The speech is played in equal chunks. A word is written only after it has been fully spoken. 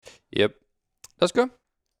Yep. Lad os gå.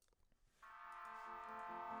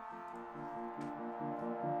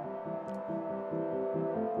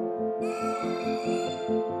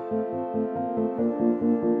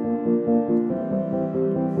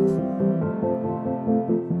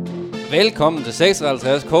 Velkommen til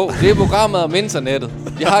 56K. Det er programmet om internettet.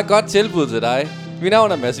 Jeg har et godt tilbud til dig. Mit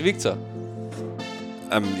navn er Mads Victor.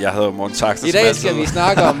 Jeg hedder Morten Saxer. I dag skal vi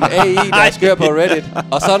snakke om AI, der skør på Reddit.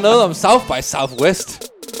 Og så noget om South by Southwest.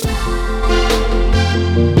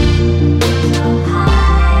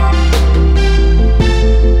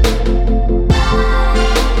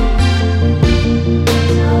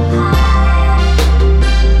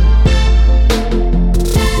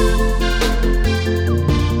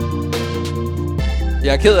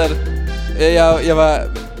 Jeg er ked af det. Jeg var...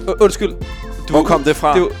 Undskyld. Hvor kom det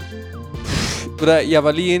fra? Jeg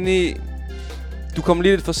var lige inde i... Du kom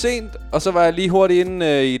lige lidt for sent, og så var jeg lige hurtigt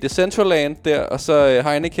inde i Decentraland der, og så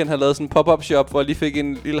Heineken havde lavet sådan en pop-up shop, hvor jeg lige fik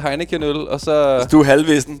en lille Heineken-øl, og så... Du er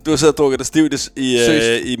halvvisen. Du har siddet og drukket dig stivt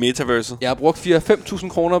i metaverset. Jeg har brugt 4-5.000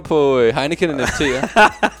 kroner på Heineken-NFT'er.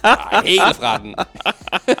 Helt fra den.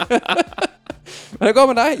 Men det går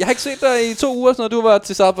med dig. Jeg har ikke set dig i 2 uger, når du var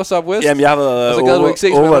til South by Southwest. Jamen, jeg har været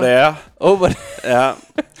over there. Over there. Ja.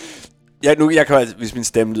 Jeg kan altså, hvis min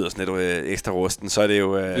stemme lyder sådan lidt ekstra rusten, så er det jo...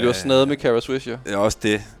 Vil du have snadet med Kara Swisher? Det er også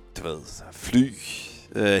det. Du ved, fly.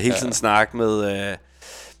 Hele tiden snak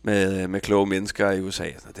med kloge mennesker i USA.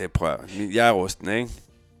 Det prøver jeg er rusten, ikke?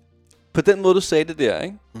 På den måde, du sagde det der,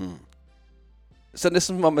 ikke? Så er det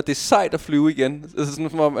sådan som om, at det er sejt at flyve igen. Altså sådan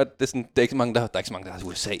som om, at det er sådan, der er ikke så mange, der har i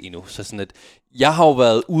USA endnu. Så sådan at, jeg har jo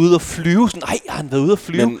været ude at flyve. Sådan, nej, jeg har været ude at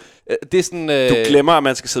flyve. Men det er sådan, du glemmer, at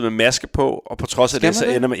man skal sidde med maske på, og på trods af det, så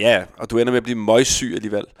ender med, og du ender med at blive møgsyg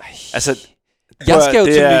alligevel. Altså, jeg skal jo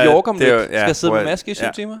til New York om lidt. Skal jeg sidde med maske i 7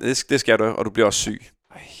 timer? Det skal du, og du bliver også syg.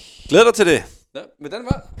 Glæder dig til det. Ja, men den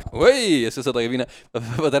var... jeg skal sidde og drikke viner.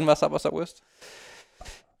 Hvordan var South by Southwest?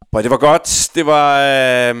 Det var godt. Det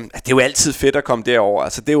er jo altid fedt at komme derover.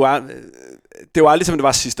 Altså, det var aldrig som det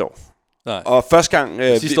var sidste år. Nej. Og første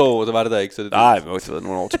gang... sidste år, der var det der ikke. Så det nej, det var ikke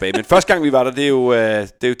nogle år tilbage. Men første gang vi var der, det er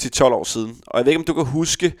jo 10-12 år siden. Og jeg ved ikke, om du kan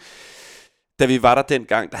huske, da vi var der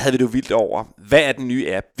dengang, der havde vi det jo vildt over. Hvad er den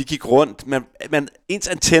nye app? Vi gik rundt. Ens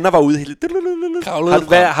antenner var ude hele...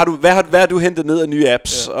 Hvad har du hentet ned af nye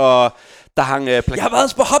apps? Ja. Og der hang... jeg har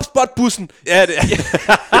været på HubSpot-bussen. Ja, det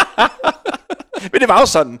men det var jo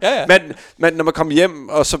sådan. Ja. Men når man kom hjem,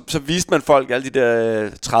 og så viste man folk alle de der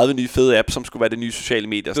 30 nye fede apps, som skulle være det nye sociale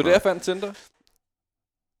medier. Det var det, jeg fandt Tinder.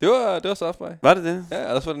 Det var South by. Var det det? Ja,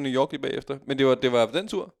 ellers var det New York lige bagefter. Men det var den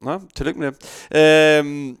tur. Nå, tillykke med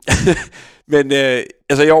det. Men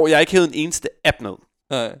altså i år, jeg har ikke hævet en eneste app ned.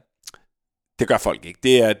 Nej. Det gør folk ikke.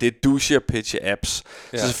 Det er douche og pitche apps.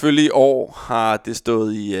 Ja. Så selvfølgelig i år har det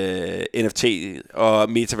stået i NFT og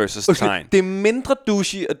Metaverses tegn. Det er mindre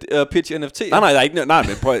douche at pitche NFT. Nej, der er ikke nej,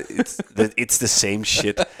 men prøv, it's the same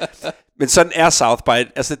shit. Men sådan er South by.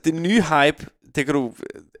 Altså det nye hype, det kan du...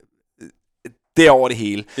 Det er over det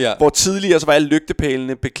hele. Ja. Hvor tidligere så var alle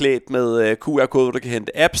lygtepælene beklædt med QR-kode, hvor du kan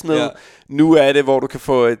hente apps ned. Ja. Nu er det, hvor du kan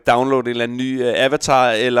få downloade en eller anden ny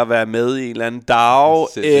avatar, eller være med i en eller anden DAO,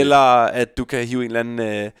 eller at du kan hive en eller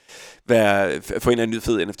anden, få en eller anden ny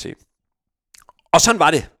fed NFT. Og sådan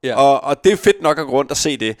var det. Ja. Og det er fedt nok at gå rundt og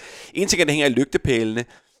se det. En ting er, det hænger i lygtepælene,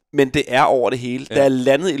 men det er over det hele. Ja. Da jeg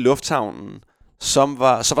landede i lufthavnen, så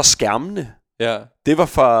var skærmene. Ja. Det var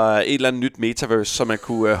fra et eller andet nyt metaverse, som man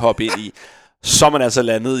kunne hoppe ind i. Så man altså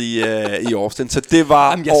landet i Austin. Så det var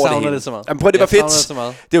over det hele. Jeg savner det så meget. Jamen, prøv, det var fedt.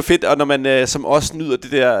 Det var fedt, og når man som også nyder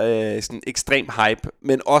det der sådan ekstrem hype,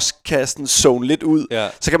 men også kan sådan zone lidt ud,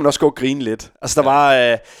 så kan man også gå og grine lidt. Altså der var,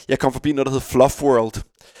 jeg kom forbi noget, der hedder Fluff World,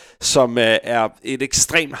 som er et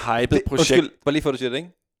ekstremt hypet projekt. Undskyld, bare lige for du siger det, ikke?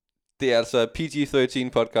 Det er altså PG-13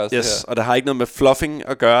 podcast, yes, det her. Og det har ikke noget med fluffing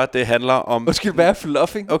at gøre. Det handler om... Undskyld, hvad er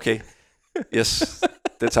fluffing? Okay. Yes.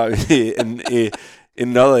 Det tager vi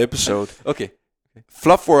another episode. Okay.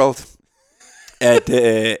 Fluff World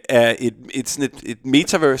er et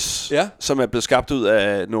metaverse, som er blevet skabt ud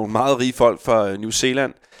af nogle meget rige folk fra New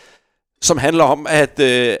Zealand, som handler om, at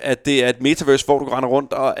det er et metaverse, hvor du render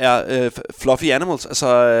rundt og er fluffy animals,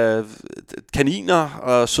 altså kaniner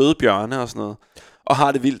og søde bjørne og sådan noget, og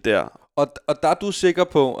har det vildt der. Og der er du sikker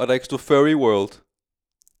på, at der ikke stod Furry World?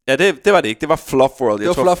 Ja, det var det ikke. Det var Fluff World. Det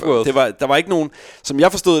var Fluff World. Der var ikke nogen... Som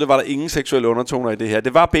jeg forstod det, var der ingen seksuelle undertoner i det her.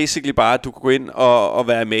 Det var basically bare, at du kunne gå ind og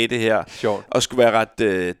være med i det her. Sjovt. Og skulle være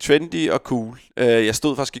ret trendy og cool. Jeg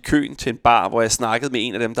stod faktisk i køen til en bar, hvor jeg snakkede med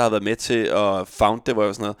en af dem, der havde været med til at found det, hvor jeg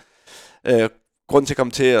var sådan noget. Grunden til at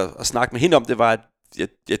komme til at snakke med hende om det, var, at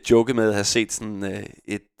jeg jokede med at have set sådan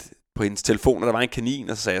på hendes telefon, og der var en kanin,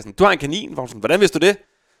 og så sagde jeg sådan, du har en kanin? Hvordan vidste du det?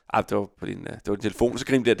 det var på din telefon. Så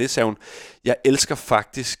grinte det sagde hun, jeg elsker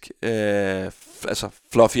faktisk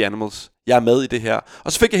fluffy animals. Jeg er med i det her.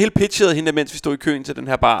 Og så fik jeg hele pitchet af hende, mens vi stod i køen til den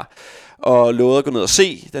her bar, og lovede at gå ned og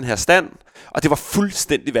se den her stand. Og det var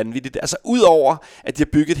fuldstændig vanvittigt. Altså udover, at de har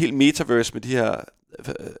bygget et helt metaverse med de her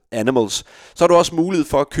animals, så har du også mulighed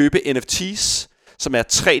for at købe NFTs, som er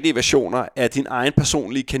 3D-versioner af din egen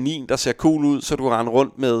personlige kanin, der ser cool ud, så du kan rende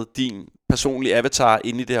rundt med din personlige avatar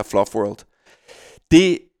inde i det her Fluff World.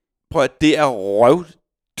 Det er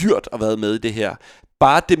røvdyrt at være med i det her.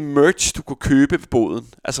 Bare det merch, du kunne købe ved båden.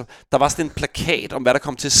 Altså, der var sådan en plakat om, hvad der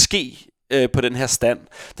kom til at ske på den her stand.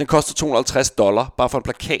 Den koster $250, bare for en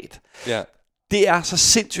plakat. Ja. Det er så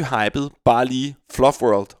sindssygt hyped, bare lige Fluff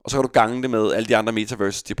World, og så kan du gange det med alle de andre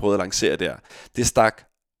metaverses, de prøvede at lancere der. Det stak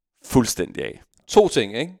fuldstændig af. 2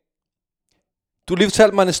 ting, ikke? Du lige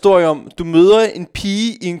fortalte mig en historie om, du møder en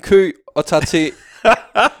pige i en kø og tager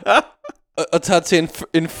til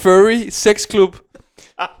en furry sexklub,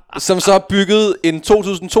 som så har bygget en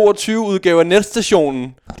 2022 udgave af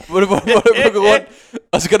Netstationen, hvor du går rundt,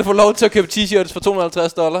 og så kan du få lov til at købe t-shirts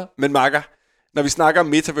for $250. Men makker, når vi snakker om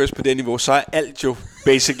metaverse på det niveau, så er alt jo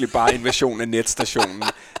basically bare en version af Netstationen.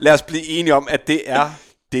 Lad os blive enige om, at det er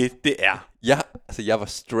det er. Jeg var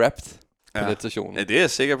strapped på Netstationen. Ja, det er jeg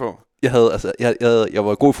sikker på. Jeg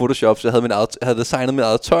var god i Photoshop, så jeg havde designet mit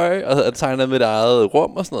eget tøj, og havde designet mit eget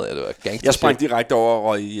rum og sådan noget. Det var gangster. Jeg sprang direkte over og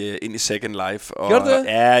røg ind i Second Life. Og gjorde du det?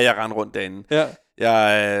 Ja, jeg rendte rundt derinde.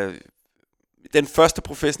 Ja. Den første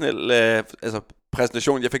professionelle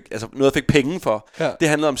præsentation, jeg fik penge for, det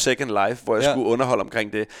handlede om Second Life, hvor jeg skulle underholde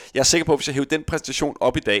omkring det. Jeg er sikker på, at hvis jeg hævde den præsentation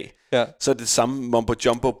op i dag, så er det samme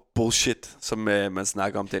mumbo-jumbo bullshit, som man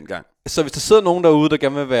snakker om dengang. Så hvis der sidder nogen derude, der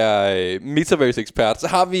gerne vil være metaverse-ekspert, så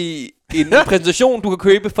har vi en præsentation, du kan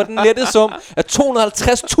købe for den lette sum af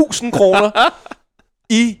 250.000 kroner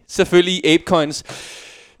i selvfølgelig Apecoins.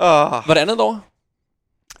 Var det andet år?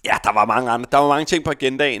 Ja, der var mange ting på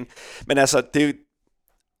agendaen, men altså,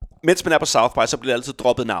 mens man er på South by, så bliver det altid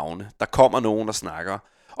droppet navne. Der kommer nogen, der snakker.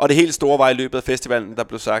 Og det helt store var i løbet af festivalen, der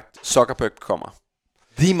blev sagt, Zuckerberg kommer.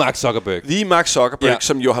 The Mark Zuckerberg,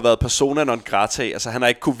 som jo har været persona non grata. Altså, han har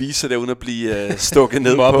ikke kunne vise det uden at blive stukket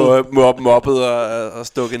ned på mobbet og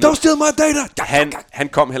stukket ned. Don't steal my data! Han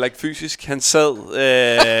kom heller ikke fysisk. Han sad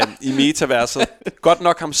i metaverset. Godt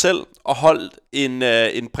nok ham selv og holdt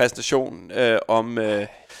en præsentation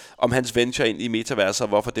om hans venture ind i metaverset, og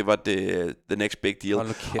hvorfor det var the next big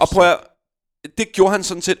deal. Og det gjorde han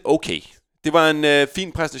sådan set okay. Det var en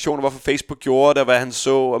fin præsentation af, hvorfor Facebook gjorde det, hvad han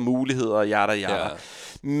så af muligheder og yada.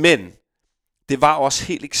 Men det var også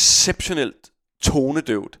helt exceptionelt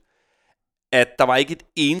tonedøvt, at der var ikke et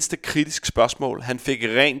eneste kritisk spørgsmål. Han fik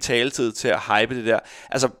ren taletid til at hype det der.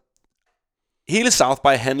 Altså, hele South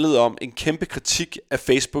by handlede om en kæmpe kritik af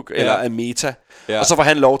Facebook eller af Meta. Og så var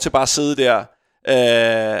han lov til bare at sidde der,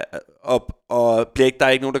 og der er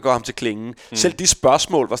ikke nogen, der går ham til klingen. Selv de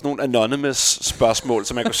spørgsmål var sådan nogle anonymous spørgsmål,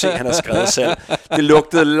 som man kunne se, han havde skrevet selv. Det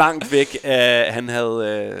lugtede langt væk af, han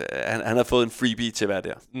havde fået en freebie til at være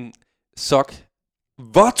der. Sok.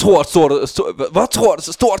 Hvor tror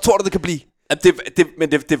du det kan blive?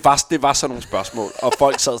 Det var sådan nogle spørgsmål, og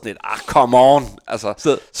folk sad sådan lidt, come on. Altså, og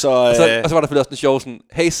så var der selvfølgelig også en sjov sådan,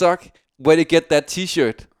 hey Sok, where did you get that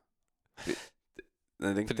t-shirt?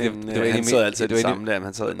 Han sad altid det samme der,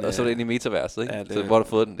 han sad og så var det inde i metaverset, ikke? Så hvor har du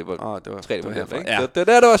fået den? Det var 3D, ikke? Ja. Det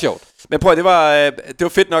var sjovt. Men prøv, det var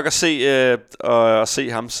fedt nok at se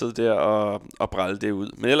ham sidde der og brælle det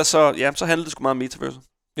ud. Men ellers så handlede det sgu meget om metaverse.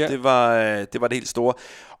 Ja. Det var det helt store.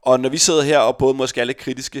 Og når vi sidder her og både måske er lidt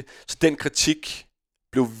kritiske, så den kritik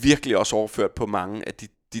blev virkelig også overført på mange af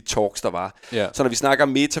de talks, der var. Yeah. Så når vi snakker om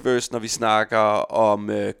metaverse, når vi snakker om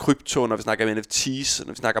krypto, når vi snakker om NFTs,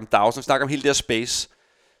 når vi snakker om DAOs, når vi snakker om hele det her space,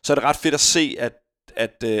 så er det ret fedt at se,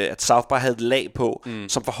 at South by havde et lag på,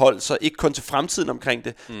 som forholdt sig ikke kun til fremtiden omkring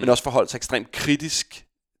det, men også forholdt sig ekstremt kritisk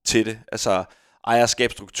til det. Altså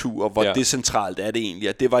ejerskabsstruktur, og hvor decentralt er det egentlig.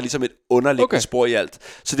 Og det var ligesom et underliggende spor i alt.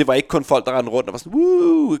 Så det var ikke kun folk, der rendte rundt og var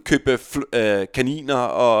sådan, købe kaniner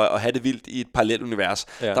og have det vildt i et parallelt univers.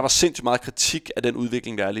 Ja. Der var sindssygt meget kritik af den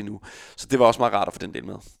udvikling, der er lige nu. Så det var også meget rart at få den del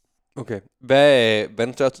med. Okay. Hvad er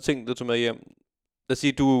den største ting, du tog med hjem? Lad os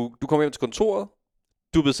sige, du kommer hjem til kontoret,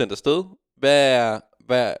 du er blevet sendt afsted. Hvad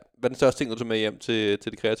er den største ting, du tog med hjem til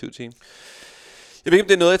det kreative team? Jeg ved ikke, om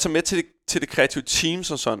det er noget, jeg tager med til det kreative team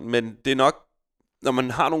som sådan, men det er nok, når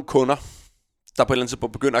man har nogle kunder, der på et eller andet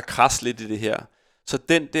tidspunkt begynder at krasse lidt i det her, så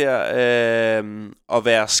den der at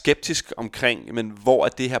være skeptisk omkring, men hvor er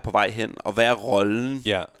det her på vej hen, og hvad er rollen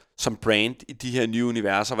som brand i de her nye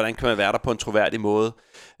universer, hvordan kan man være der på en troværdig måde,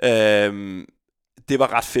 det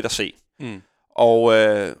var ret fedt at se. Og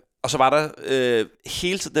Og så var der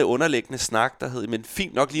hele tiden den underliggende snak, der hed, men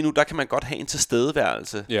fint nok lige nu, der kan man godt have en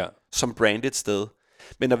tilstedeværelse som branded sted.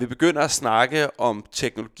 Men når vi begynder at snakke om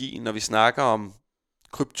teknologien, når vi snakker om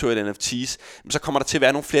krypto eller NFTs, så kommer der til at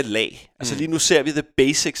være nogle flere lag. Altså lige nu ser vi the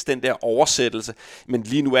basics, den der oversættelse, men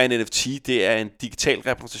lige nu er en NFT, det er en digital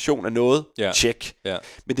repræsentation af noget, check.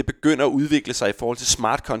 Men det begynder at udvikle sig i forhold til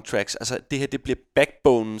smart contracts. Altså det her, det bliver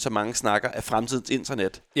backbonen, som mange snakker, af fremtidens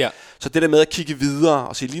internet. Så det der med at kigge videre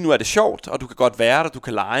og sige, lige nu er det sjovt, og du kan godt være der, du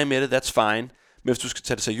kan lege med det, that's fine. Men hvis du skal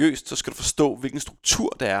tage det seriøst, så skal du forstå, hvilken struktur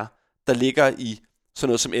det er, der ligger i sådan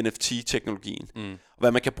noget som NFT-teknologien, og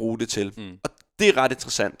hvad man kan bruge det til. Og det er ret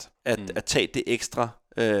interessant at tage det ekstra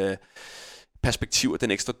perspektiv og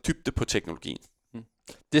den ekstra dybde på teknologien.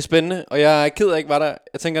 Det er spændende, og jeg er ked af ikke var der.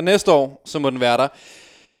 Jeg tænker, næste år, så må den være der.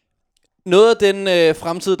 Noget af den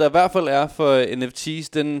fremtid, der i hvert fald er for NFTs,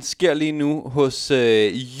 den sker lige nu hos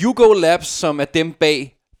Hugo Labs, som er dem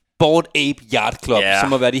bag Bored Ape Yacht Club,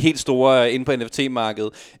 som har været de helt store inde på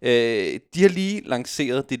NFT-markedet. De har lige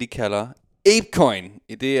lanceret det, de kalder ApeCoin.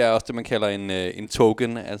 Det er også det, man kalder en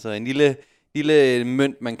token, altså en lille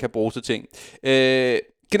mønt, man kan bruge til ting.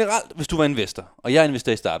 Generelt, hvis du var investor, og jeg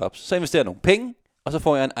investerer i startups, så investerer jeg nogle penge, og så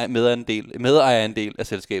får jeg en medejerandel af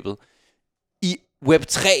selskabet. I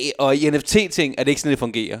Web3 og i NFT-ting er det ikke sådan, det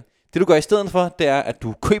fungerer. Det du gør i stedet for, det er, at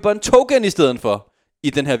du køber en token i stedet for i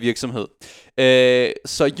den her virksomhed.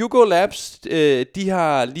 Så Hugo Labs, de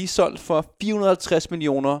har lige solgt for 450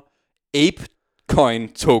 millioner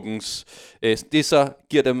ApeCoin tokens. Det så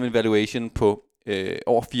giver dem en valuation på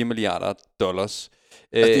over $4 milliarder.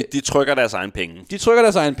 Altså de trykker deres egen penge. De trykker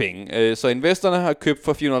deres egen penge. Så investorerne har købt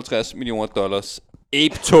for $450 millioner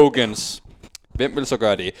Ape tokens. Hvem vil så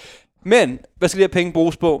gøre det? Men hvad skal de her penge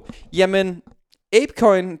bruges på? Jamen,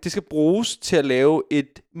 ApeCoin, det skal bruges til at lave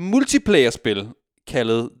et multiplayer-spil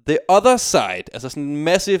kaldet The Other Side. Altså sådan en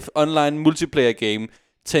massive online multiplayer game.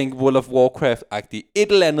 Tænk World of Warcraft-agtigt.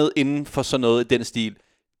 Et eller andet inden for sådan noget i den stil.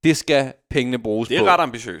 Det skal pengene bruges på. Det er ret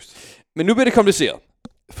ambitiøst. Men nu bliver det kompliceret.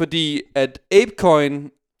 Fordi at ApeCoin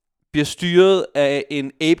bliver styret af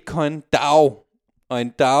en ApeCoin DAO. Og en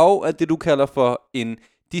DAO er det, du kalder for en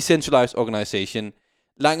Decentralized Organization.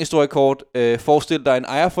 Lang historie kort. Forestil dig en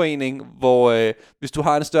ejerforening, hvor hvis du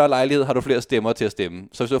har en større lejlighed, har du flere stemmer til at stemme.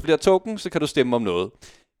 Så hvis du har flere tokens, så kan du stemme om noget.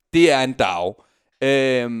 Det er en DAO.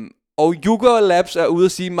 Og Hugo Labs er ude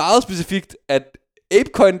at sige meget specifikt, at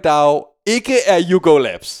ApeCoin DAO ikke er Hugo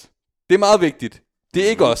Labs. Det er meget vigtigt. Det er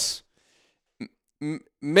ikke os.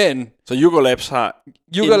 Men så Hugo Labs har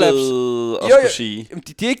skulle sige.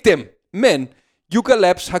 De er ikke dem. Men Hugo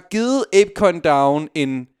Labs har givet ApeCoin DAO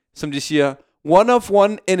en, som de siger,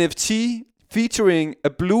 one-of-one NFT featuring a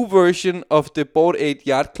blue version of the Bored Ape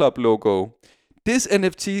Yacht Club logo. This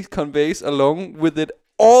NFT conveys along with it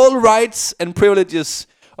all rights and privileges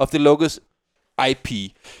of the logo's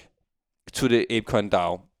IP to the ApeCoin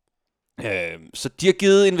DAO. Så de har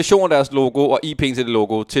givet en version af deres logo og IP'en til det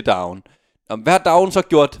logo til DAO'en. Hvad har DAO'en så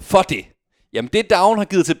gjort for det? Jamen det DAO'en har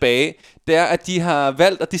givet tilbage, det er at de har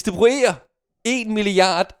valgt at distribuere 1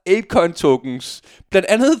 milliard ApeCoin tokens, blandt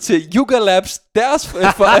andet til Hugo Labs, deres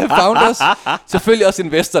founders, selvfølgelig også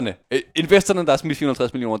investorerne. Investorerne, der har smidt $450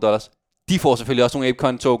 millioner, de får selvfølgelig også nogle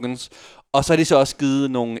ApeCoin tokens, og så har de så også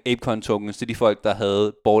givet nogle ApeCoin tokens til de folk, der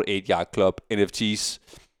havde Bored Ape Yacht Club NFTs.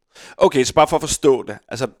 Okay, så bare for at forstå det,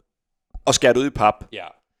 altså, og skære det ud i pap. Ja.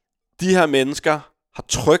 De her mennesker har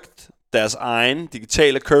trykt deres egen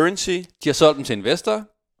digitale currency. De har solgt dem til investorer.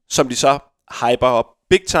 Som de så hyper op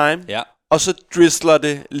big time. Ja. Og så drizzler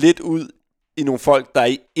det lidt ud i nogle folk, der er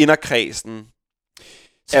i inderkredsen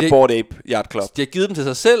af Bored Ape Yacht Club. De har givet dem til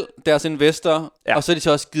sig selv, deres investorer, og så har de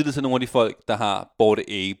så også givet det til nogle af de folk, der har Bored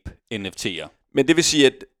Ape NFT'er. Men det vil sige,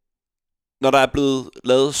 at når der er blevet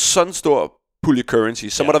lavet sådan stor pulje currency,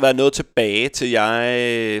 så må der være noget tilbage til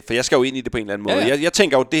for jeg skal jo ind i det på en eller anden måde. Jeg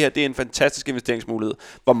tænker jo, at det her det er en fantastisk investeringsmulighed.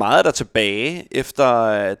 Hvor meget er der tilbage, efter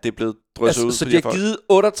det er blevet drysset ud? Så de har givet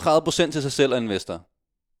 38% til sig selv af investor.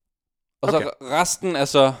 Og så resten er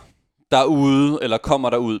så derude, eller kommer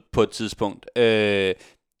derud på et tidspunkt.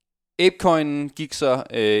 ApeCoin gik så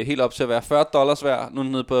helt op til at være $40 værd, nu er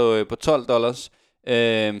den nede på $12. Så den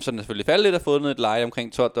er selvfølgelig faldet lidt og fået ned et leje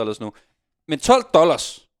omkring $12 nu. Men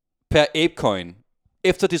 $12 per ApeCoin,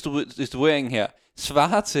 efter distribueringen her,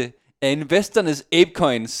 svarer til, at investornes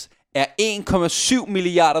ApeCoins er $1,7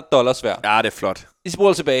 milliarder værd. Ja, det er flot. De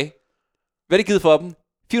spoler tilbage. Hvad er det givet for dem?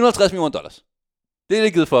 $450 millioner. Det er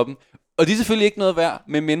det givet for dem. Og de er selvfølgelig ikke noget værd,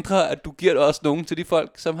 med mindre at du giver det også nogen til de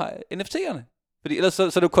folk, som har NFT'erne. Fordi ellers så er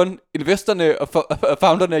det jo kun investorerne og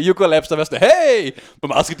founderne af Yuga Labs, der var sådan, hey, hvor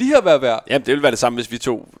meget skal de her være værd? Jamen, det ville være det samme, hvis vi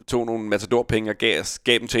tog nogle Matador-penge og gav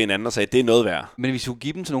dem til hinanden og sagde, det er noget værd. Men hvis vi skulle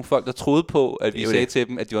give dem til nogle folk, der troede på, at vi sagde til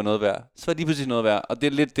dem, at de var noget værd, så var de pludselig noget værd. Og det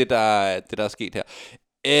er lidt det, der er sket her.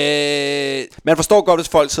 Man forstår godt, hvis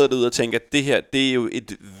folk sidder derude og tænker, at det her, det er jo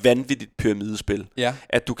et vanvittigt pyramidespil. Ja.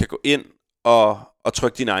 At du kan gå ind og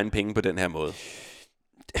trykke dine egne penge på den her måde.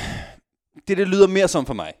 Det lyder mere som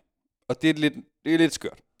for mig, og det er lidt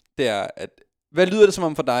skørt. Det er, at hvad lyder det som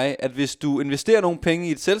om for dig, at hvis du investerer nogle penge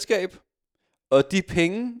i et selskab, og de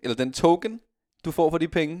penge, eller den token, du får for de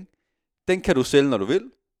penge, den kan du sælge, når du vil.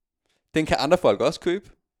 Den kan andre folk også købe.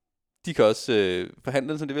 De kan også forhandle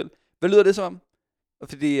den, som de vil. Hvad lyder det som om?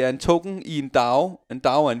 Fordi det er en token i en DAO. En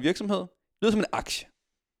DAO er en virksomhed. Det lyder som en aktie.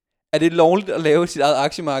 Er det lovligt at lave sit eget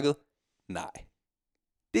aktiemarked? Nej.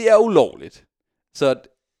 Det er ulovligt. Så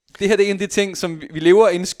det her det er en af de ting, som vi lever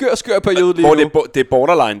i en skør periode lige nu. Det er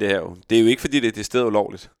borderline det her jo. Det er jo ikke fordi, det er stedet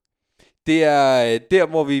ulovligt. Det er der,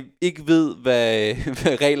 hvor vi ikke ved, hvad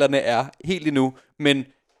reglerne er helt endnu. Men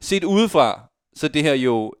set udefra, så er det her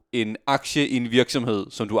jo en aktie i en virksomhed,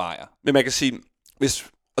 som du ejer. Men man kan sige,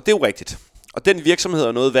 og det er jo rigtigt. Og den virksomhed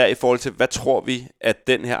er noget værd i forhold til, hvad tror vi, at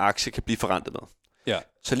den her aktie kan blive forrentet med. Ja.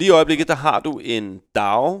 Så lige i øjeblikket, der har du en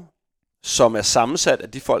DAO, som er sammensat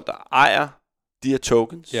af de folk, der ejer de her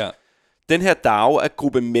tokens. Ja. Den her DAO er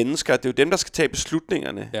gruppe mennesker, det er jo dem, der skal tage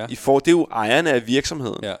beslutningerne. Ja. Det er jo ejerne af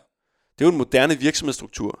virksomheden. Ja. Det er jo en moderne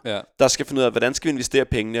virksomhedsstruktur, ja. der skal finde ud af, hvordan skal vi investere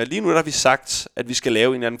pengene. Og lige nu der har vi sagt, at vi skal lave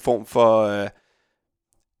en eller anden form for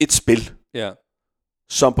et spil, ja.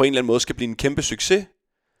 som på en eller anden måde skal blive en kæmpe succes,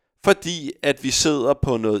 fordi at vi sidder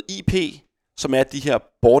på noget IP, som er de her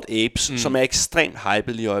Bored Apes, som er ekstremt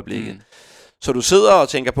hyped i øjeblikket. Så du sidder og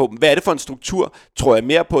tænker på, hvad er det for en struktur? Tror jeg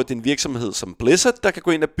mere på, at det er en virksomhed som Blizzard, der kan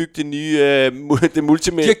gå ind og bygge det nye det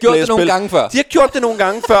multiplayer-spil? De har gjort det nogle gange før. De har gjort det nogle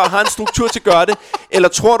gange før, har en struktur til at gøre det. Eller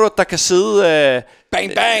tror du, at der kan sidde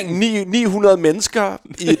bang, bang. 900 mennesker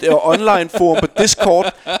i et online forum på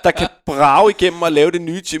Discord, der kan brage igennem og lave det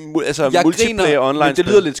nye multiplayer online men det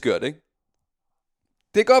lyder lidt skørt, ikke?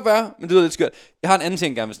 Det kan godt være, men det lyder lidt skørt. Jeg har en anden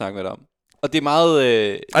ting, jeg gerne vil snakke med dig om. Og det er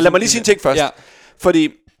meget... og lad mig lige sige en ting først. Ja. Fordi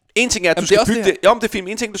en ting er, at du skal bygge det. Jo, det er fint.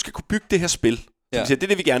 En ting, du skal kunne bygge det her spil. Ja. Det er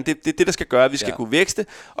det, vi gerne. Det er det, der skal gøre. Vi skal kunne vækste,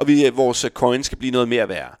 og vores coins skal blive noget mere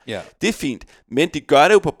værd. Ja. Det er fint. Men de gør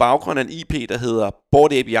det jo på baggrund af en IP, der hedder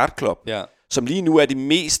Bored Ape Yacht Club, som lige nu er de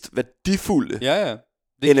mest værdifulde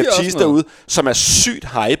NFT's derude, som er sygt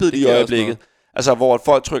hyped i øjeblikket. Altså, hvor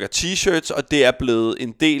folk trykker t-shirts, og det er blevet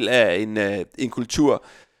en del af en kultur.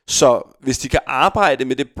 Så hvis de kan arbejde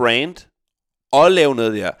med det brand og lave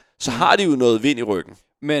noget der, så har de jo noget vind i ryggen.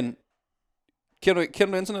 Men, kender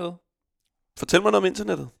du internettet? Fortæl mig noget om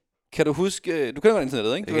internettet. Kan du huske... Du kender godt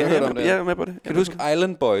internettet, ikke? Jeg er med på det. Kan du huske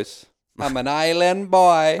Island Boys? I'm an island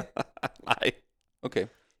boy. Nej. Okay.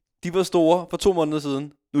 De var store for 2 måneder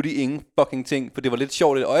siden. Nu er de ingen fucking ting, for det var lidt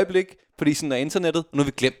sjovt et øjeblik, fordi sådan er internettet, og nu har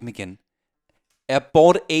vi glemt dem igen. Er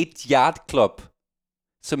Bored Ape Yacht Club,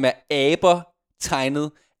 som er aber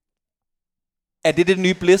tegnet. Er det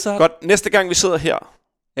nye Blizzard? Godt, næste gang vi sidder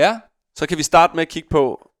her, så kan vi starte med at kigge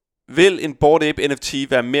på, vil en Bored Ape NFT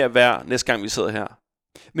være mere værd næste gang vi sidder her?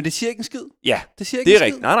 Men det siger ikke en skid. Ja, det er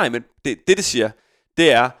rigtigt. Nej, men det siger,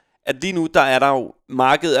 det er, at lige nu, der er der jo,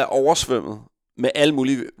 markedet er oversvømmet med alle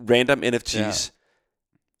mulige random NFT's. Ja.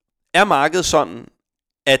 Er markedet sådan,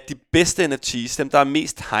 at de bedste NFT's, dem der er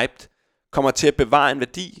mest hyped, kommer til at bevare en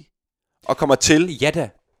værdi, og kommer til... Ja da.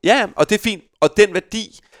 Ja, og det er fint. Og den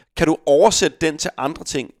værdi, kan du oversætte den til andre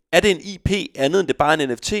ting? Er det en IP andet end det bare en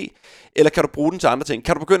NFT? Eller kan du bruge den til andre ting?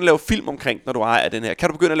 Kan du begynde at lave film omkring, når du ejer den her? Kan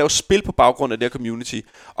du begynde at lave spil på baggrund af det her community?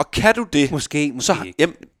 Og kan du det... Måske så,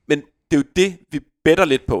 jamen, men det er jo det, vi better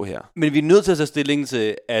lidt på her. Men vi er nødt til at tage stilling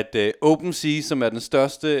til, at OpenSea, som er den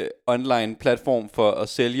største online platform for at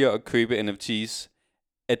sælge og købe NFT's,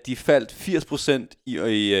 at de faldt 80%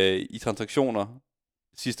 i transaktioner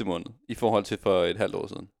sidste måned, i forhold til for et halvt år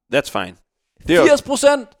siden. That's fine.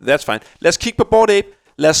 80%? That's fine. Lad os kigge på Bored Ape.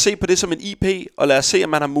 Lad os se på det som en IP, og lad os se, om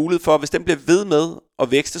man har mulighed for, hvis den bliver ved med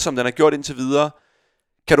at vækste, som den har gjort indtil videre,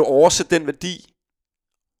 kan du oversætte den værdi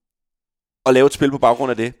og lave et spil på baggrund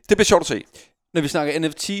af det. Det bliver sjovt at se. Når vi snakker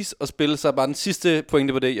NFT's og spil, så er bare den sidste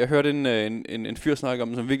pointe på det. Jeg hørte en fyr snakke om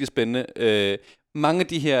det, som er virkelig spændende. Mange af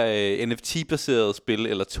de her NFT-baserede spil,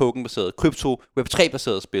 eller token-baserede, krypto,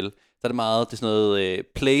 Web3-baserede spil, så er det meget, det er sådan noget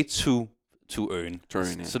play to earn.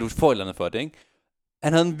 Ja. Så du får et eller andet for det, ikke?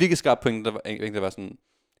 Han havde en virkelig skarp pointe, der var sådan,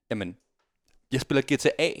 jamen, jeg spiller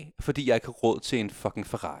GTA, fordi jeg ikke har råd til en fucking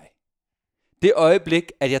Ferrari. Det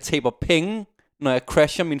øjeblik, at jeg taber penge, når jeg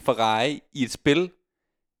crasher min Ferrari i et spil,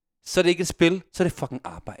 så er det ikke et spil, så er det fucking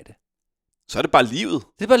arbejde. Så er det bare livet.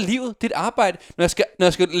 Det er bare livet. Det er et arbejde. Når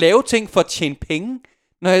jeg skal lave ting for at tjene penge,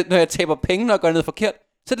 når jeg taber penge, når jeg gør noget forkert,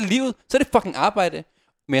 så er det livet. Så er det fucking arbejde.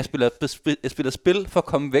 Men jeg spiller spil for at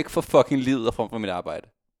komme væk fra fucking livet og fra mit arbejde.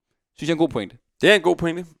 Synes jeg er en god pointe. Det er en god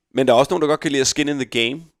pointe. Men der er også nogen, der godt kan lide at skin in the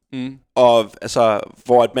game. Og altså,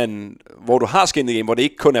 hvor du har skin in the game, hvor det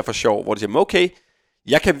ikke kun er for sjov, hvor du siger, okay,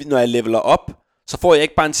 jeg kan, når jeg leveler op, så får jeg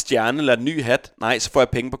ikke bare en stjerne eller en ny hat. Nej, så får jeg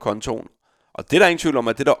penge på kontoen. Og det er der ingen tvivl om,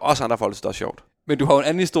 at det er der også andre folk, der er sjovt. Men du har jo en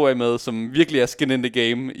anden historie med, som virkelig er skin in the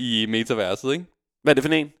game i metaverset, ikke? Hvad er det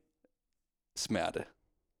for en?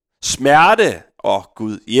 Smerte.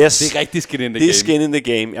 Gud, yes. Det er rigtig skin in the game. Det er skin in the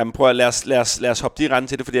game. Jamen prøv at lad os hoppe direkte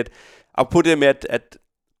til det, fordi på det med, at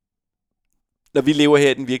når vi lever her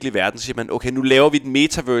i den virkelige verden, så siger man, okay, nu laver vi et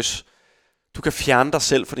metaverse. Du kan fjerne dig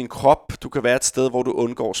selv fra din krop. Du kan være et sted, hvor du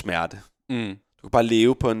undgår smerte. Du kan bare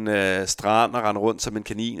leve på en strand og rende rundt som en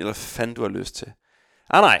kanin, eller hvad fanden du har lyst til.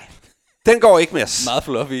 Nej. Den går ikke, Mads. Meget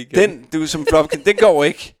fluffy igen. Den går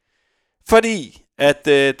ikke. Fordi at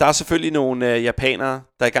der er selvfølgelig nogle japanere,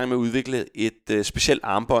 der er i gang med at udvikle et specielt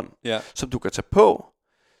armbånd, som du kan tage på,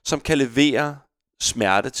 som kan levere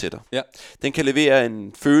smerte til dig. Ja. Den kan levere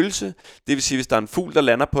en følelse. Det vil sige, hvis der er en fugl, der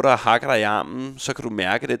lander på dig og hakker dig i armen, så kan du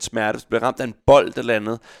mærke det smerte. Hvis du bliver ramt af en bold eller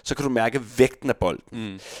andet, så kan du mærke vægten af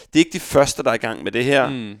bolden. Det er ikke de første, der er i gang med det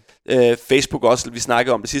her. Facebook også, vi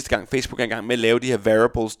snakkede om det sidste gang. Facebook er i gang med at lave de her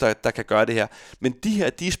wearables, der kan gøre det her. Men de her,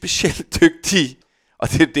 de er specielt dygtige,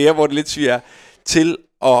 og det er der, hvor det lidt sviger, til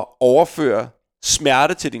at overføre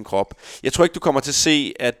smerte til din krop. Jeg tror ikke, du kommer til at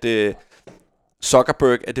se, at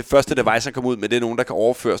Zuckerberg er det første device, han kommer ud med, det er nogen, der kan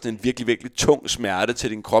overføre sådan en virkelig, virkelig tung smerte til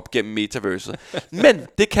din krop gennem metaverset. Men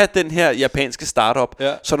det kan den her japanske startup.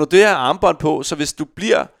 Ja. Så når det er armbånd på, så hvis du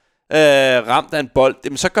bliver ramt af en bold,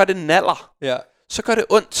 jamen, så gør det naller. Ja. Så gør det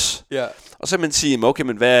ondt. Ja. Og så kan man sige, okay,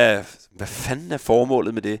 men hvad fanden er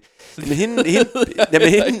formålet med det? Men hende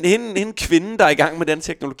kvinden, der er i gang med den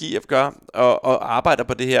teknologi at gøre, og arbejder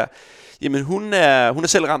på det her, jamen hun er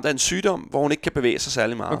selv ramt af en sygdom, hvor hun ikke kan bevæge sig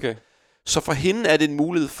særlig meget. Okay. Så for hende er det en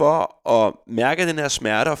mulighed for at mærke den her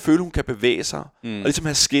smerte og føle, hun kan bevæge sig. Og ligesom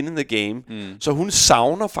have skin in the game. Så hun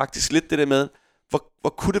savner faktisk lidt det der med, hvor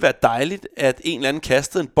kunne det være dejligt, at en eller anden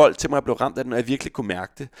kastede en bold til mig og blev ramt af den, og jeg virkelig kunne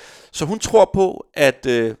mærke det. Så hun tror på, at,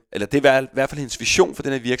 eller det er i hvert fald hendes vision for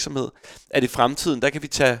den her virksomhed, at i fremtiden, der kan vi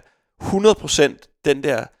tage 100% den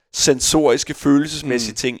der sensoriske,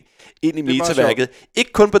 følelsesmæssige ting ind i metaværket.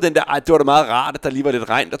 Ikke kun på den der, det var da meget rart, at der lige var lidt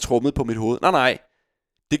regn, der trummede på mit hoved. Nej.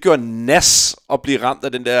 Det gør nas at blive ramt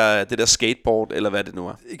af det der skateboard, eller hvad det nu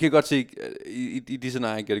er. Jeg kan godt se, i de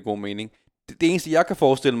scenarier giver det god mening. Det eneste, jeg kan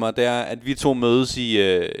forestille mig, det er, at vi to mødes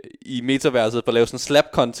i metaverset for at lave sådan en slap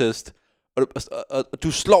contest. Og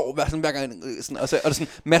du slår hver gang sådan, og så er det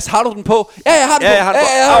sådan, Mads, har du den på? Ja, jeg har den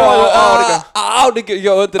på. Det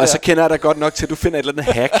gør ondt, det der. Og så kender jeg dig godt nok til, at du finder et eller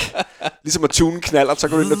andet hack. Ligesom at tune en knald, og så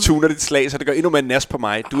går du ind og tuner dit slag, så det gør endnu mere nas på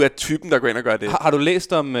mig. Du er typen, der går ind og gør det. Har du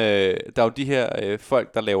læst om, der er jo de her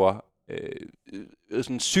folk, der laver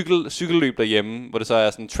sådan cykelløb derhjemme, hvor det så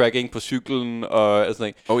er sådan tracking på cyklen og sådan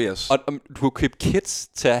noget. Oh yes. Og du kan købe kits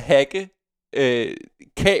til at hacke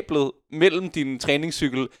kablet mellem din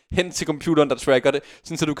træningscykel hen til computeren, der tracker det,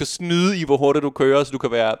 sådan så du kan snyde i, hvor hurtigt du kører, så du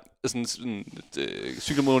kan være sådan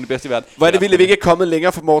cykelmoden i bedste i verden. Hvor er det vildt, at vi ikke er kommet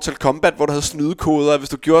længere fra Mortal Kombat, hvor du havde snydekoder, hvis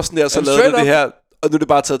du gjorde sådan der, så lavede du det her, og nu er det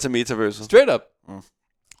bare taget til metaverse. Straight up.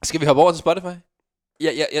 Skal vi hoppe over til Spotify?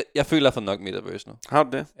 Jeg føler, jeg får nok metaverse nu. Har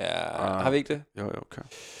du det? Ja, har vi ikke det? Jo, okay.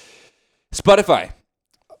 Spotify.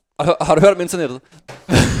 Har du hørt om internettet?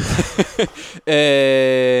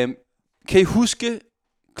 Kan I huske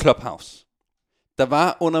Clubhouse? Der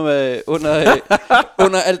var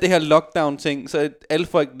under alt det her lockdown-ting, så alle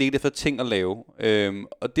folk ledte efter ting at lave.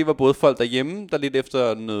 Og det var både folk derhjemme, der ledte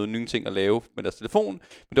efter noget nye ting at lave med deres telefon,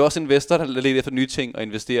 men det var også investorer, der ledte efter nye ting at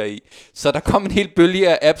investere i. Så der kom en hel bølge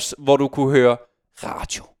af apps, hvor du kunne høre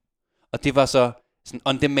radio. Og det var så sådan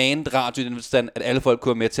on-demand radio i den forstand, at alle folk kunne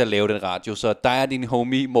være med til at lave den radio. Så der er din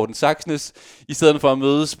homie Morten Saxnes, i stedet for at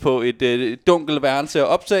mødes på et dunkelt værelse og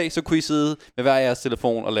optage, så kunne I sidde med hver jeres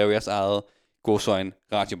telefon og lave jeres eget godsøjne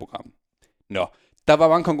radioprogram. Nå, der var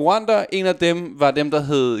mange konkurrenter. En af dem var dem, der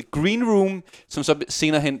hed Green Room, som så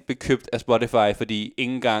senere hen blev købt af Spotify, fordi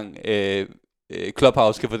ingen gang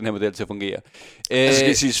Clubhouse kan få den her model til at fungere. Altså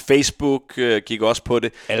skal sige, Facebook gik også på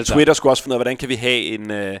det. Twitter skulle også finde ud af, hvordan kan vi have en...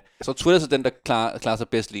 Så Twitter er den, der klarer sig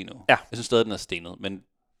bedst lige nu. Ja. Jeg synes stadig, den er stenet, men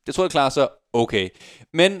det tror jeg klarer sig okay.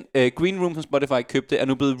 Men Green Room, som Spotify købte, er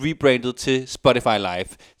nu blevet rebrandet til Spotify Live.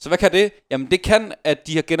 Så hvad kan det? Jamen det kan, at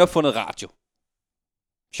de har genopfundet radio.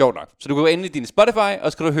 Sjovt nok. Så du kan gå ind i din Spotify,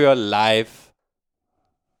 og så kan du høre live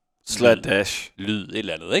 /dash lyd et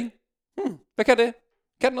eller andet, ikke? Hvad kan det?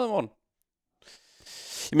 Kan det noget, Morten?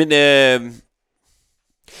 Jamen,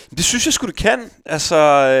 det synes jeg sgu, det kan. Altså,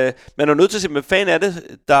 man er nødt til at se, hvad fan er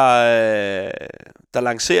det, der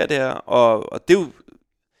lancerer det her. Og det er jo...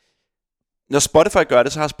 Når Spotify gør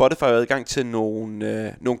det, så har Spotify adgang til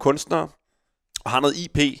nogle kunstnere, og har noget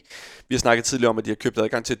IP. Vi har snakket tidligere om, at de har købt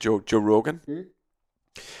adgang til Joe Rogan.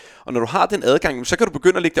 Og når du har den adgang, så kan du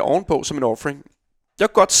begynde at lægge det ovenpå som en offering. Jeg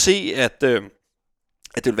kan godt se, at det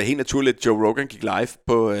ville være helt naturligt, at Joe Rogan gik live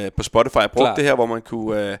på Spotify og brugte det her, hvor man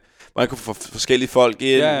kunne få forskellige folk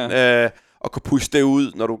ind, og kunne pushe det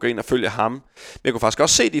ud, når du går ind og følger ham. Men jeg kunne faktisk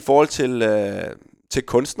også se det i forhold til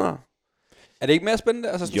kunstnere. Er det ikke mere spændende?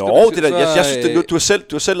 Altså, Jeg synes,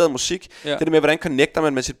 du har selv lavet musik. Ja. Det der med, hvordan connecter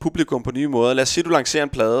man med sit publikum på nye måder. Lad os sige, du lancerer en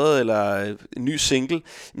plade eller en ny single.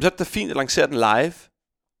 Jamen, så er det da fint at lancere den live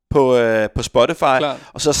på Spotify. Klar.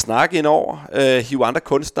 Og så snakke ind over, hive andre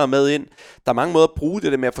kunstnere med ind. Der er mange måder at bruge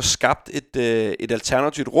det med at få skabt et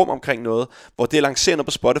alternativt rum omkring noget, hvor det at lancere noget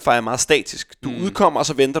på Spotify er meget statisk. Du udkommer, og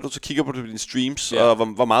så venter du, så kigger på dine streams, og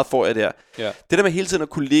hvor meget får jeg der. Det der med hele tiden at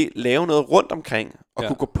kunne lave noget rundt omkring, og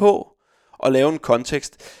kunne gå på og lave en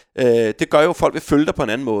kontekst, det gør jo, at folk vil følge dig på en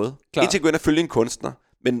anden måde. Indtil at gå ind og følge en kunstner.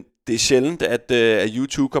 Men det er sjældent, at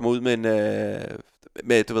YouTube kommer ud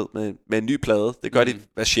med en ny plade. Det gør de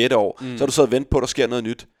hver 6. år. Så har du så ventet på, at der sker noget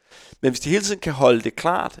nyt. Men hvis de hele tiden kan holde det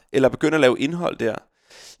klart, eller begynde at lave indhold der,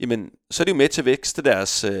 jamen, så er de jo med til at vækste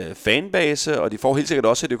deres fanbase, og de får helt sikkert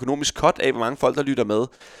også et økonomisk cut af, hvor mange folk, der lytter med.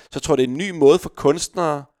 Så jeg tror, det er en ny måde for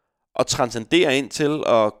kunstnere at transcendere ind til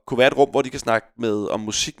at kunne være et rum, hvor de kan snakke om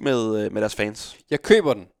musik med deres fans. Jeg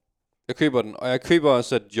køber den, og jeg køber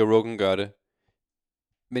også, at Joe Rogan gør det.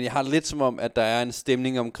 Men jeg har lidt som om, at der er en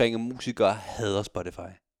stemning omkring, at musikere hader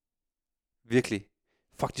Spotify. Virkelig.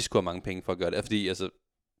 Fuck, de skulle have mange penge for at gøre det. Fordi altså,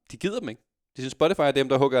 de gider dem ikke. De synes, Spotify er dem,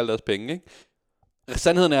 der hugger alle deres penge, ikke?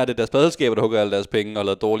 Sandheden er, at det er deres pladeselskaber, der hugger alle deres penge og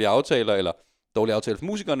laver dårlige aftaler, eller dårlige aftaler for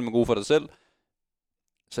musikerne, men gode for dig selv.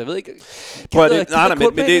 Så jeg ved ikke... Men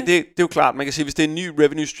det er jo klart, man kan sige, hvis det er en ny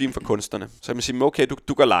revenue stream for kunstnerne, så kan man sige, okay,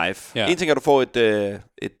 du går live. Ja. En ting er, at du får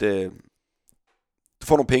du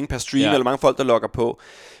får nogle penge per stream, eller mange folk, der logger på.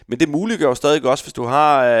 Men det muliggør jo stadig også, hvis du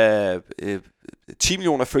har 10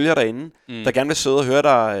 millioner følgere derinde, der gerne vil sidde og høre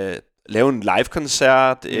dig lave en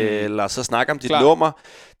live-koncert, eller så snakke om dit nummer.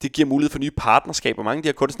 Det giver mulighed for nye partnerskaber. Mange af de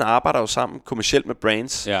her kunstnere arbejder jo sammen kommercielt med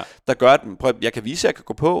brands, der gør, at jeg kan vise, at jeg kan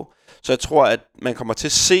gå på. Så jeg tror, at man kommer til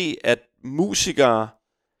at se, at musikere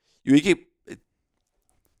jo ikke...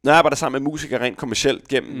 Når jeg arbejder sammen med musikere rent kommercielt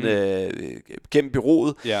gennem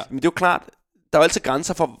bureauet, men det er jo klart, der er jo altid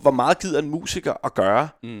grænser for, hvor meget gider en musiker at gøre.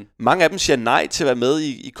 Mange af dem siger nej til at være med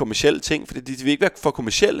i kommercielle ting, fordi de vil ikke være for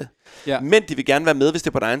kommercielle. Men de vil gerne være med, hvis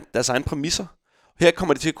det er på deres egen præmisser. Her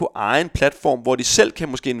kommer de til at kunne eje en platform, hvor de selv kan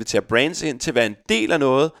måske invitere brands ind til at være en del af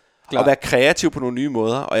noget, og være kreative på nogle nye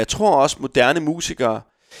måder. Og jeg tror også, moderne musikere,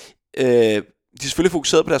 de er selvfølgelig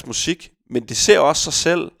fokuseret på deres musik, men de ser også sig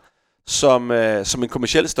selv som en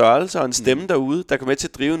kommerciel størrelse og en stemme derude, der kommer med til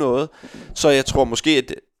at drive noget. Så jeg tror måske,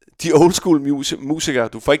 at de old school musikere,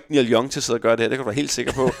 du får ikke Neil Young til at sidde og gøre det her, det kan du være helt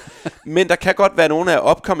sikker på. Men der kan godt være nogle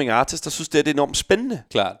af upcoming artists, der synes, det er enormt spændende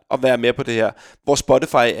at være med på det her. Hvor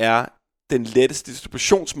Spotify er den letteste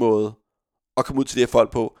distributionsmåde at komme ud til de her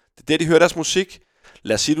folk på. Det er det, de hører deres musik.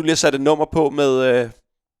 Lad os sige, du lige har sat et nummer på med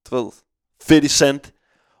 50 Cent.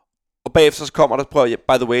 Og bagefter så kommer der,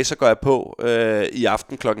 by the way, så går jeg på i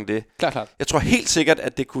aften klokken det. Klart. Jeg tror helt sikkert,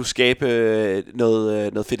 at det kunne skabe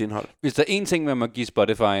noget fedt indhold. Hvis der er en ting, man må give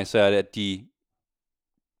Spotify, så er det, at de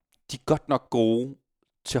er godt nok gode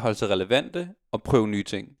til at holde sig relevante og prøve nye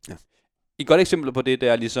ting. Ja. Et godt eksempel på det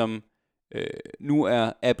er ligesom, nu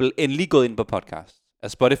er Apple endelig gået ind på podcast.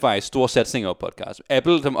 Altså Spotify's store satsninger på podcast.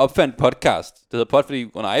 Apple, som opfandt podcast, det hedder pod, fordi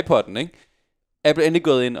under iPod'en, ikke? Apple er endelig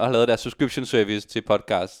gået ind og har lavet deres subscription service til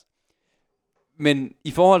podcast. Men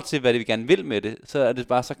i forhold til, hvad det vi gerne vil med det, så er det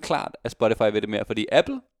bare så klart, at Spotify vil det mere. Fordi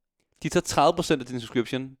Apple, de tager 30% af din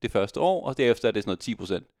subscription det første år, og derefter er det sådan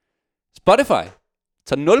noget 10%. Spotify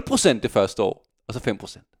tager 0% det første år, og så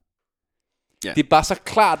 5%. Ja. Det er bare så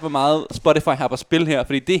klart, hvor meget Spotify har på spil her.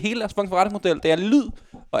 Fordi det er hele deres forretningsmodel, det er lyd.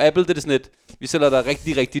 Og Apple, det er sådan et, vi sælger der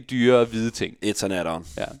rigtig, rigtig dyre hvide ting. It's an add-on.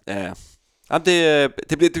 Ja. Jamen,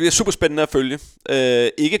 det bliver super spændende at følge.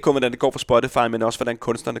 Ikke kun hvordan det går for Spotify, men også hvordan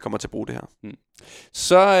kunstnerne kommer til at bruge det her.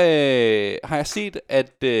 Så har jeg set,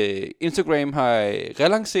 at Instagram har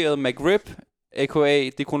relanceret McRib, a.k.a.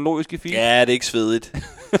 det kronologiske feed. Ja, det er ikke svedigt.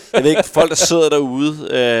 Jeg ved ikke, folk der sidder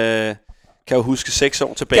derude kan jo huske 6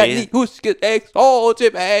 år tilbage. Kan I huske 6 år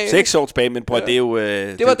tilbage? 6 år tilbage, men prøv det er jo...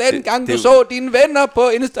 det var den gang, du så dine venner på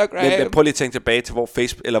Instagram. Men prøv lige at tænke tilbage til,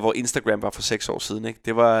 hvor Instagram var for 6 år siden, ikke?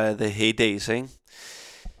 Det var the heydays, ikke?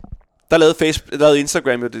 Der lavede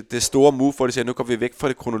Instagram jo det store move, hvor de siger, nu går vi væk fra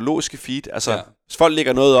det kronologiske feed. Altså, hvis folk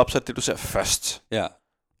lægger noget op, så er det du ser først. Ja.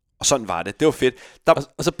 Og sådan var det. Det var fedt.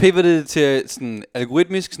 Og så pivoterede det til sådan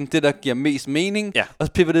algoritmisk, sådan det, der giver mest mening. Ja. Og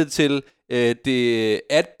så pivoterede det til det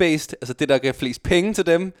ad-based, altså det, der giver flest penge til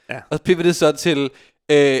dem. Ja. Og så pivoterede det så til,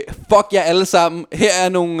 fuck jer alle sammen. Her er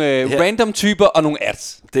nogle random typer og nogle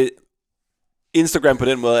ads. Instagram på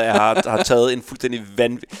den måde har taget en fuldstændig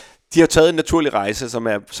de har taget en naturlig rejse, som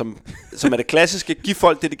er det klassiske. Giv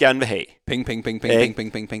folk det, de gerne vil have.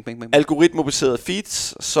 Penge. Algoritmobaserede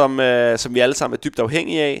feeds, som vi alle sammen er dybt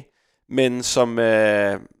afhængige af, men som på en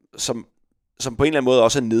eller anden måde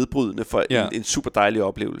også er nedbrydende for en super dejlig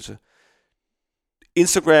oplevelse.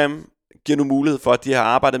 Instagram giver nu mulighed for, at de har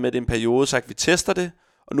arbejdet med det en periode, sagt vi tester det,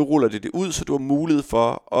 og nu ruller det ud, så du har mulighed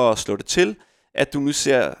for at slå det til, at du nu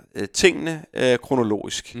ser tingene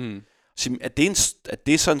kronologisk. At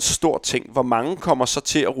det er så en stor ting. Hvor mange kommer så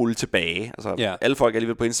til at rulle tilbage? Altså alle folk er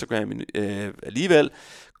alligevel på Instagram alligevel.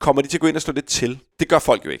 Kommer de til at gå ind og slå det til? Det gør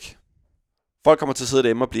folk jo ikke. Folk kommer til at sidde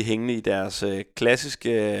derhjemme og blive hængende i deres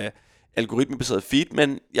klassiske algoritmebaserede feed,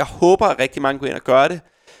 men jeg håber, at rigtig mange går ind og gør det,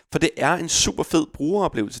 for det er en super fed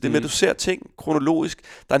brugeroplevelse. Det med, at du ser ting kronologisk.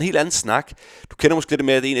 Der er en helt anden snak. Du kender måske det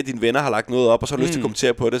med, at en af dine venner har lagt noget op, og så har du lyst til at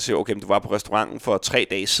kommentere på det, og siger, okay, men du var på restauranten for 3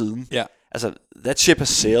 dage siden. Ja. Altså, that ship has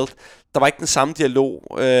sailed. Der var ikke den samme dialog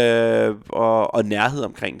og nærhed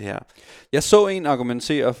omkring det her. Jeg så en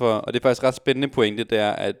argumentere for, og det er faktisk ret spændende pointe, det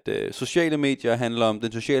er, at sociale medier handler om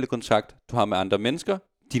den sociale kontakt, du har med andre mennesker,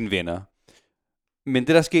 dine venner. Men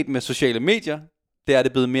det, der er sket med sociale medier, det er, at det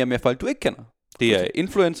er blevet mere og mere folk, du ikke kender. Det er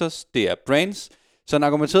influencers, det er brands. Så han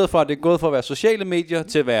argumenterede for, at det er gået fra at være sociale medier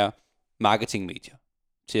til at være marketingmedier.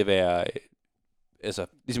 Til at være,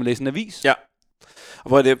 ligesom at læse en avis. Ja.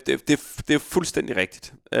 Og det er fuldstændig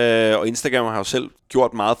rigtigt. Og Instagram har jo selv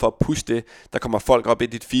gjort meget for at pushe det. Der kommer folk op i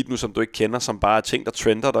dit feed nu, som du ikke kender, som bare er ting, der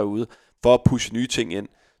trender derude, for at pushe nye ting ind.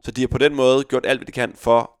 Så de har på den måde gjort alt, hvad de kan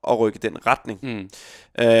for at rykke den retning.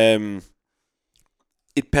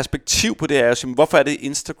 Et perspektiv på det er jo, hvorfor er det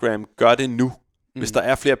Instagram gør det nu, hvis der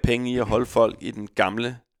er flere penge i at holde folk i den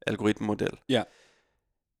gamle algoritmemodel? Ja.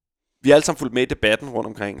 Vi har alle sammen fulgt med i debatten rundt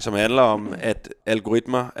omkring, som handler om, at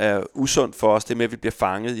algoritmer er usundt for os. Det med, at vi bliver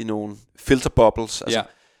fanget i nogle filterbubbles. Altså,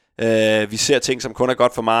 vi ser ting, som kun er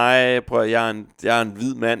godt for mig. Jeg er en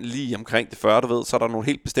hvid mand lige omkring det 40, du ved. Så er der nogle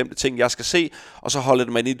helt bestemte ting, jeg skal se, og så holder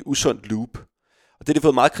det mig ind i et usundt loop. Og det har de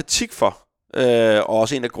fået meget kritik for. Og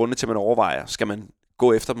også en af grundene til, at man overvejer, skal man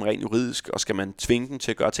gå efter dem rent juridisk, og skal man tvinge dem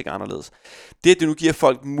til at gøre ting anderledes. Det, at det nu giver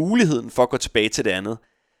folk muligheden for at gå tilbage til det andet,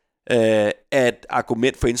 er et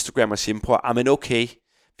argument for Instagram at sige, men okay,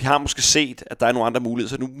 vi har måske set, at der er nogle andre muligheder,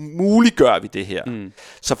 så nu muliggør vi det her.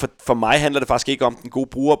 Så for mig handler det faktisk ikke om den gode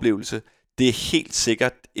brugeroplevelse. Det er helt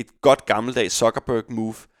sikkert et godt gammeldags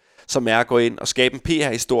Zuckerberg-move, som er at gå ind og skabe en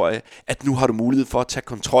PR-historie, at nu har du mulighed for at tage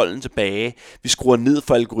kontrollen tilbage. Vi skruer ned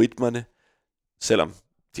for algoritmerne, selvom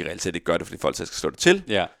de reelt set ikke gør det, fordi folk skal slå det til.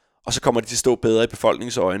 Ja. Og så kommer de til at stå bedre i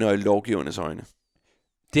befolkningens øjne og i lovgivernes øjne.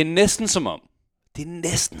 Det er næsten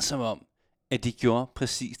som om, at de gjorde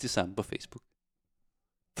præcis det samme på Facebook.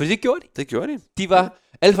 For det gjorde de. Det gjorde de. De var,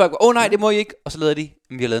 alle folk var, nej, det må I ikke. Og så lavede de,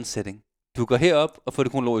 vi har lavet en setting. Du går herop og får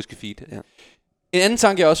det kronologiske feed. Ja. En anden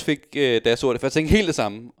tanke, jeg også fik, da jeg så det, for jeg tænkte helt det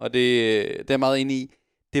samme, og det er jeg meget enig i,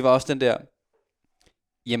 det var også den der,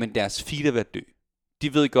 jamen deres feed er ved at dø.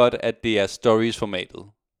 De ved godt, at det er stories-formatet.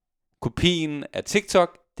 Kopien af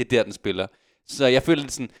TikTok, det er der, den spiller. Så jeg føler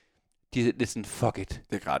lidt sådan, det er sådan, fuck it.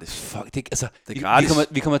 Det er gratis. Fuck, det er gratis.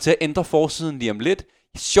 Vi kommer til at ændre forsiden lige om lidt.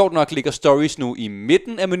 Sjovt nok ligger stories nu i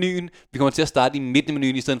midten af menuen. Vi kommer til at starte i midten af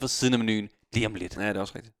menuen, i stedet for siden af menuen lige om lidt. Ja, det er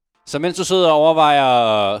også rigtigt. Så mens du sidder og overvejer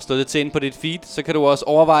at stå lidt til ind på dit feed, så kan du også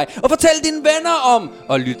overveje at fortælle dine venner om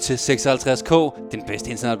at lytte til 56K, den bedste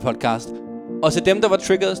internetpodcast. Og til dem, der var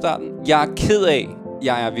trigget i starten, jeg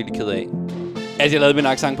er virkelig ked af, at jeg lavede min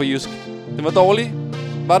accent på jysk. Den var dårlig.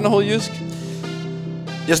 Var den overhovedet jysk?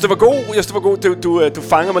 Jeg synes, det var god. Du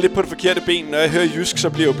fanger mig lidt på det forkerte ben. Når jeg hører jysk, så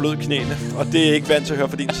bliver jeg jo blød i knæene. Og det er ikke vant til at høre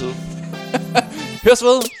fra din side. Hørs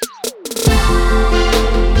ved.